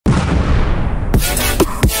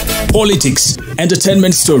politics,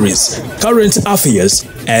 entertainment stories, current affairs,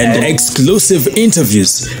 and exclusive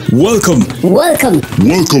interviews. Welcome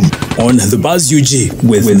on the Buzz UG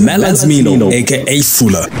with Melads aka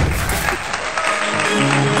Fuller.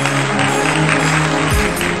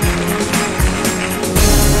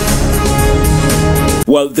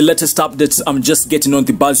 Well, the latest updates I'm just getting on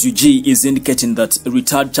the Buzz UG is indicating that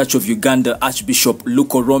Rtd Church of Uganda Archbishop Luke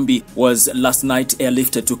Orombi was last night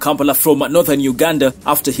airlifted to Kampala from northern Uganda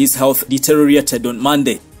after his health deteriorated on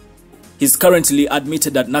Monday. He's currently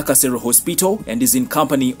admitted at Nakasero Hospital and is in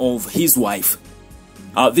company of his wife.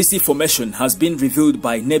 This information has been revealed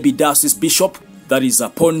by Nebi Diocese Bishop, that is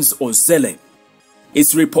Pons Ozele.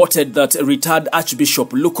 It's reported that Rtd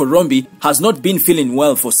Archbishop Luke Orombi has not been feeling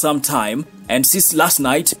well for some time, and since last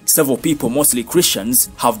night, several people, mostly Christians,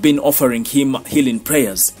 have been offering him healing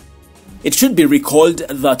prayers. It should be recalled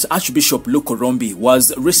that Archbishop Luke Orombi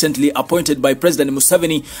was recently appointed by President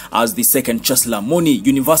Museveni as the second Chancellor Muni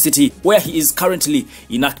University, where he is currently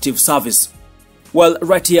in active service. Well,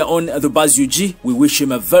 right here on the Buzz UG, we wish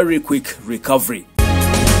him a very quick recovery.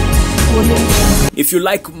 If you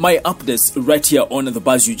like my updates right here on the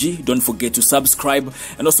Buzz UG, don't forget to subscribe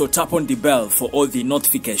and also tap on the bell for all the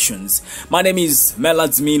notifications. My name is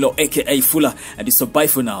Melads aka Fuller, and it's a bye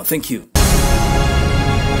for now. Thank you.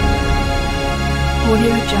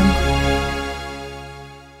 Audio Jungle.